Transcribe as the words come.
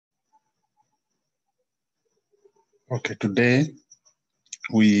Okay, today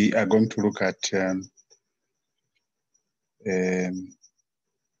we are going to look at area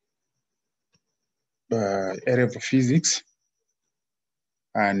of physics,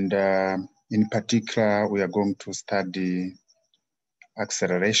 and in particular, we are going to study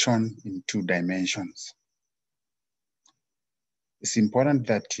acceleration in 2 dimensions. It's important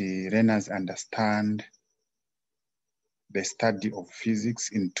that learners understand the study of physics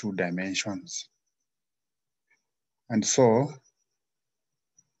in 2 dimensions. And so,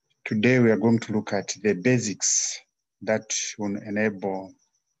 today we are going to look at the basics that will enable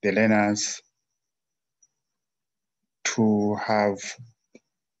the learners to have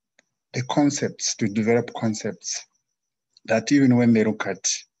the concepts, to develop concepts that even when they look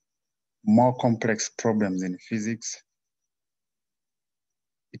at more complex problems in physics,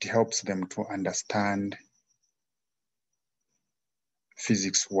 it helps them to understand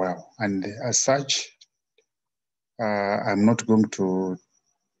physics well. And as such, I'm not going to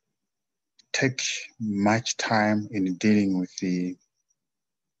take much time in dealing with the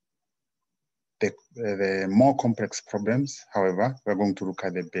more complex problems. However, we're going to look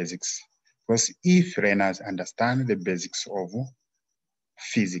at the basics. Because if learners understand the basics of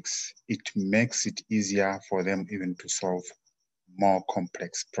physics, it makes it easier for them even to solve more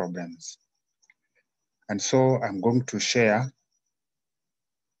complex problems. And so I'm going to share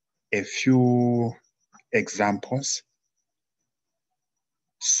a few examples,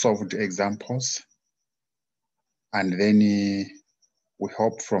 solved examples, and then we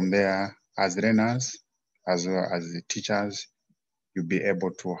hope from there, as learners, as well as the teachers, you'll be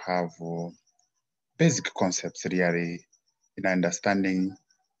able to have basic concepts really in understanding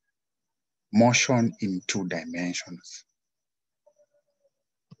motion in 2 dimensions.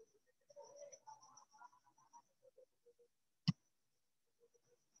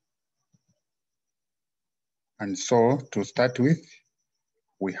 And so to start with,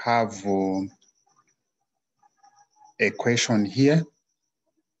 we have a question here,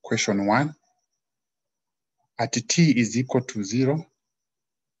 question 1. At t is equal to 0,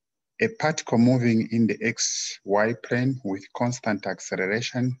 a particle moving in the xy plane with constant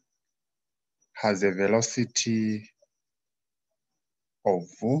acceleration has a velocity of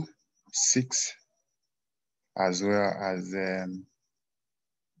 6 as well as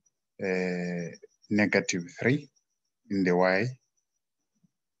 -3 in the y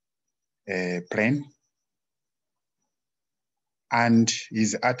plane, and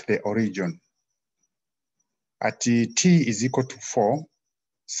is at the origin. At t is equal to 4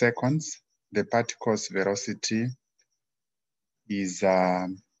 seconds, the particle's velocity is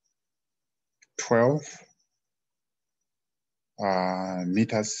 12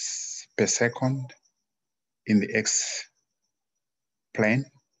 meters per second in the x plane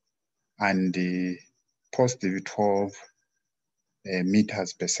and positive 12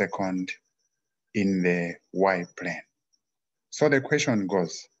 meters per second in the y plane. So the question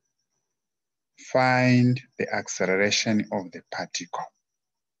goes, find the acceleration of the particle.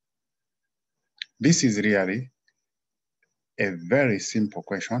 This is really a very simple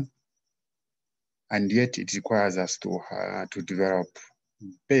question, and yet it requires us to develop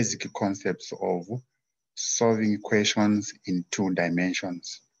basic concepts of solving equations in 2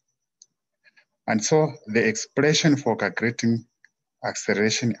 dimensions. And so the expression for calculating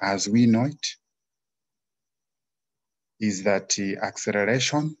acceleration as we know it is that the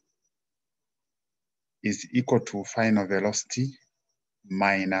acceleration is equal to final velocity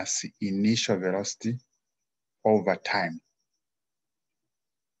minus initial velocity over time.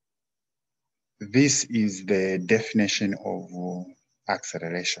 This is the definition of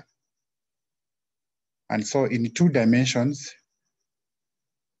acceleration. And so in 2 dimensions,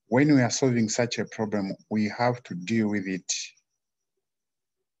 when we are solving such a problem, we have to deal with it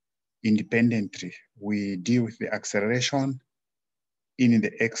independently. We deal with the acceleration in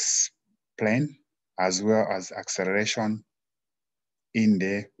the x plane as well as acceleration in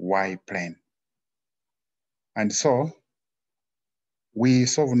the y plane. And so we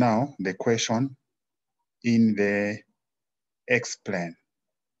solve now the question in the x plane.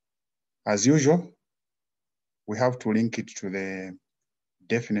 As usual, we have to link it to the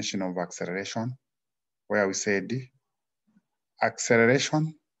definition of acceleration, where we said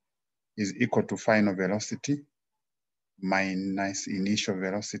acceleration is equal to final velocity minus initial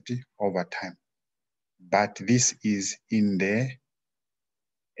velocity over time. But this is in the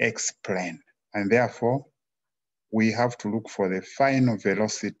x plane, and therefore we have to look for the final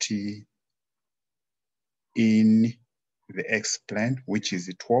velocity in the x plane, which is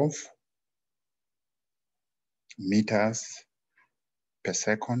 12 meters per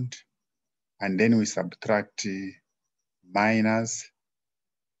second, and then we subtract minus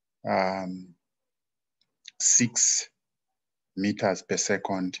 6 meters per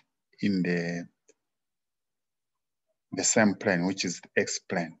second in the same plane, which is the x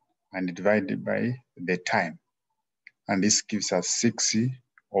plane, and divided by the time. And this gives us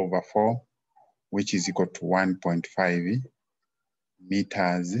 6/4, which is equal to 1.5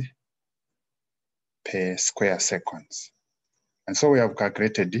 meters per square seconds. And so we have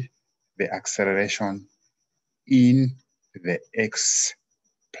calculated the acceleration in the x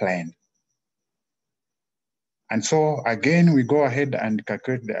plane. And so again, we go ahead and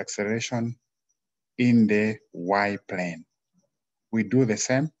calculate the acceleration in the y plane. We do the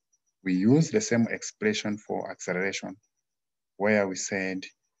same. We use the same expression for acceleration, where we said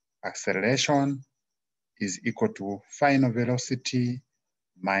acceleration is equal to final velocity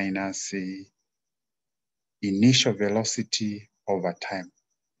minus initial velocity over time.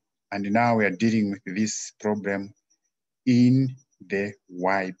 And now we are dealing with this problem in the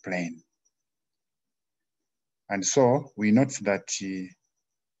y plane. And so we note that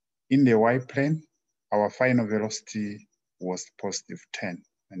in the y plane, our final velocity was +10,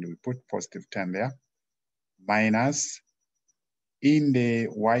 and we put +10 there, minus in the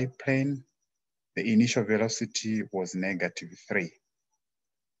y plane, the initial velocity was -3.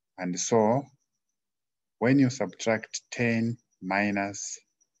 And so when you subtract 10 minus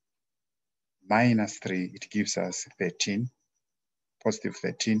 -3, it gives us 13,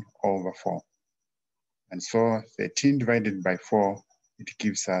 +13/4. And so 13 divided by 4, it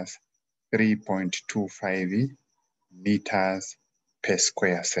gives us 3.25 meters per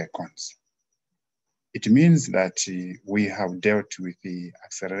square seconds. It means that we have dealt with the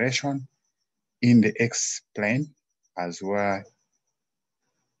acceleration in the x plane as well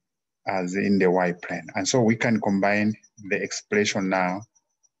as in the y plane. And so we can combine the expression now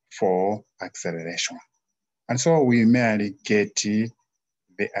for acceleration. And so we merely get the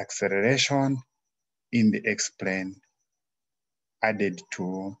acceleration in the x plane added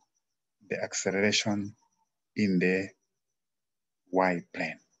to the acceleration in the y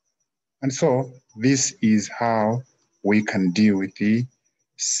plane. And so this is how we can deal with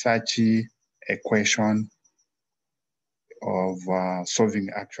such equation of solving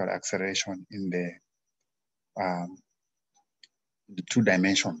actual acceleration in the 2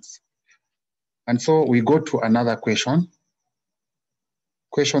 dimensions. And so we go to another question.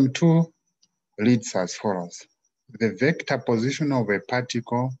 Question 2 reads as follows. The vector position of a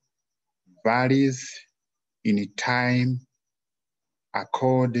particle varies in time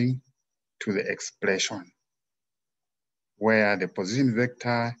according to the expression, where the position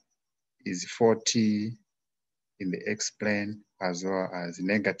vector is 40 in the x plane as well as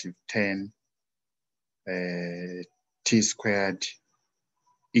 -10 t squared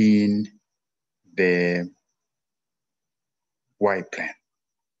in the y plane.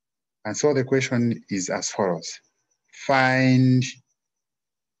 And so the question is as follows. Find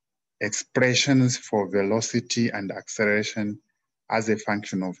expressions for velocity and acceleration as a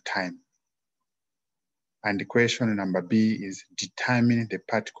function of time. And the question number B is determine the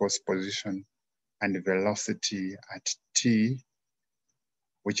particle's position and velocity at t,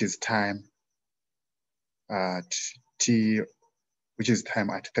 which is time at t, which is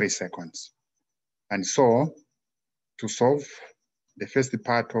time at 3 seconds. And so to solve the first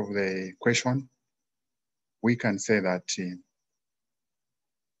part of the question, we can say that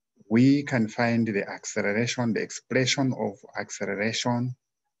we can find the acceleration, the expression of acceleration,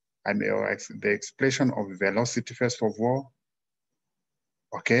 and the expression of velocity, first of all,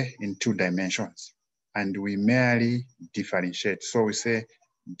 okay, in 2 dimensions. And we merely differentiate. So we say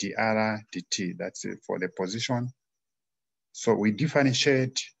dr dt, that's it for the position. So we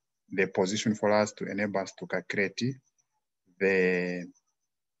differentiate the position for us to enable us to calculate the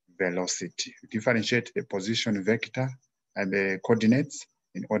velocity. We differentiate the position vector and the coordinates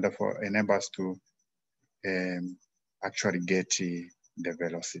in order for enable us to actually get the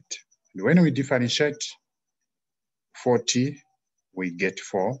velocity. And when we differentiate 40, we get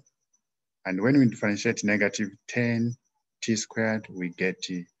 4. And when we differentiate -10 t squared, we get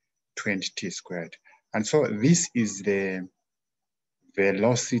 20 t squared. And so this is the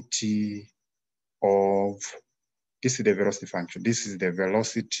velocity of, this is the velocity function. This is the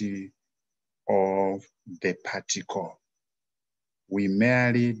velocity of the particle. We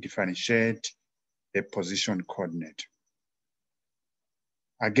merely differentiate the position coordinate.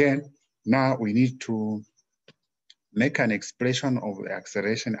 Again, now we need to make an expression of the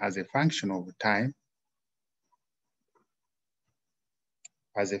acceleration as a function of time.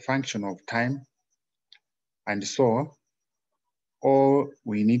 And so all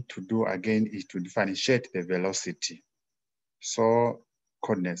we need to do again is to differentiate the velocity. So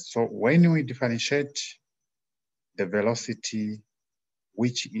coordinates. So when we differentiate the velocity,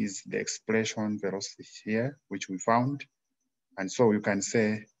 which is the expression velocity here, which we found, and so you can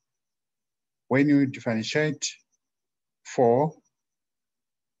say when you differentiate 4,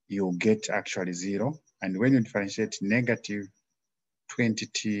 you get actually 0, and when you differentiate negative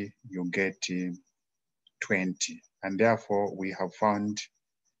 20t, you get 20, and therefore we have found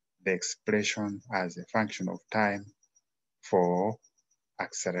the expression as a function of time for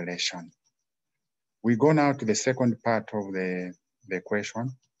acceleration. We go now to the second part of the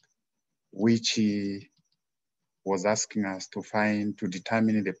equation, which was asking us to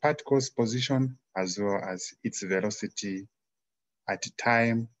determine the particle's position as well as its velocity at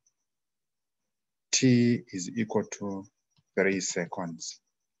time t is equal to 3 seconds.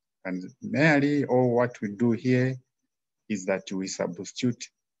 And merely all what we do here is that we substitute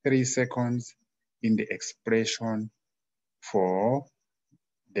 3 seconds in the expression for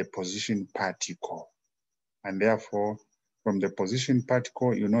the position particle. And therefore, from the position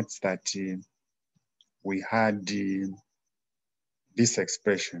particle, you notice that we had this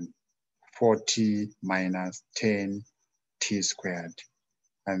expression, 40 minus 10t squared.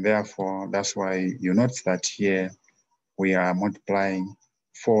 And therefore, that's why you notice that here we are multiplying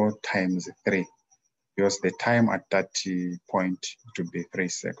 4 times 3, because the time at that point to be 3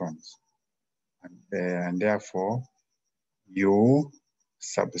 seconds. And therefore, you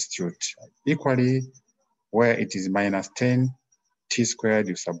substitute. Equally, where it is minus 10 t squared,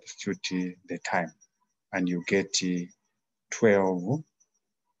 you substitute the time, and you get 12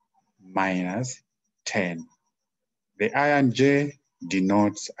 minus 10. The I and J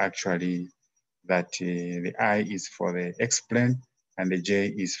denotes actually that the I is for the X plane and the J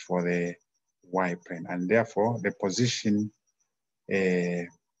is for the Y plane. And therefore, the position, the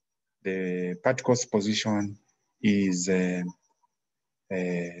particle's position is in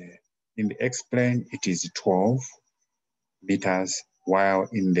the X plane, it is 12 meters, while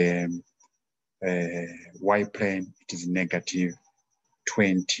in the Y plane, it is negative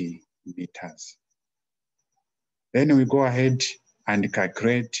 20 meters. Then we go ahead and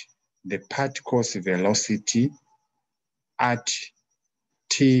calculate the particle's velocity at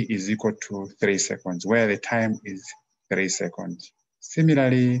t is equal to 3 seconds, where the time is 3 seconds.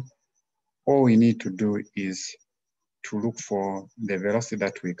 Similarly, all we need to do is to look for the velocity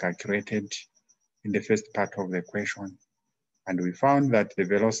that we calculated in the first part of the equation. And we found that the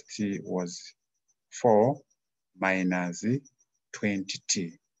velocity was 4 minus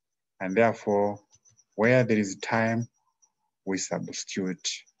 20t. And therefore, where there is time, we substitute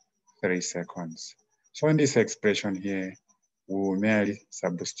 3 seconds. So in this expression here, we will merely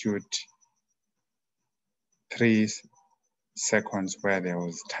substitute 3 seconds where there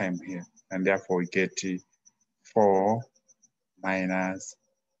was time here. And therefore, we get 4 minus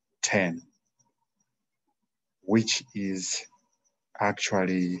 10, which is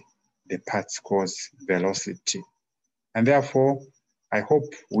actually the particle's velocity. And therefore, I hope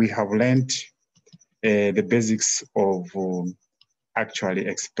we have learned the basics of actually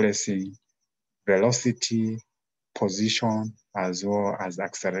expressing velocity, position, as well as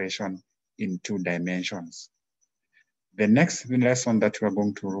acceleration in 2 dimensions. The next lesson that we're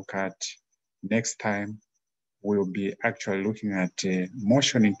going to look at next time, we'll be actually looking at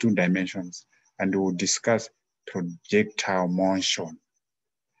motion in 2 dimensions, and we'll discuss projectile motion.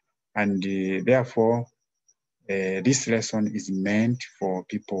 And therefore, this lesson is meant for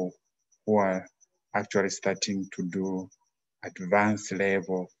people who are actually starting to do advanced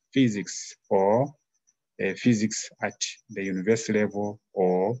level physics, or physics at the university level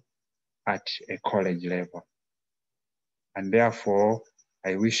or at a college level. And therefore,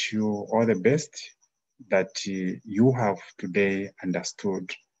 I wish you all the best, that you have today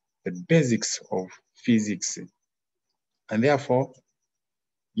understood the basics of physics. And therefore,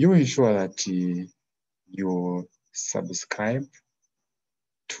 you ensure that you subscribe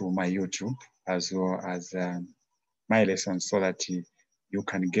to my YouTube as well as my lessons, so that you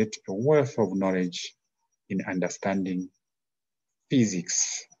can get a wealth of knowledge in understanding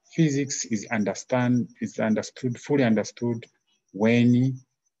physics. Physics is fully understood when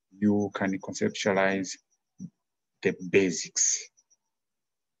you can conceptualize the basics.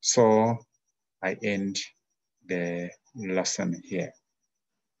 So I end the lesson here.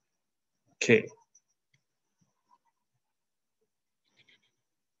 Okay.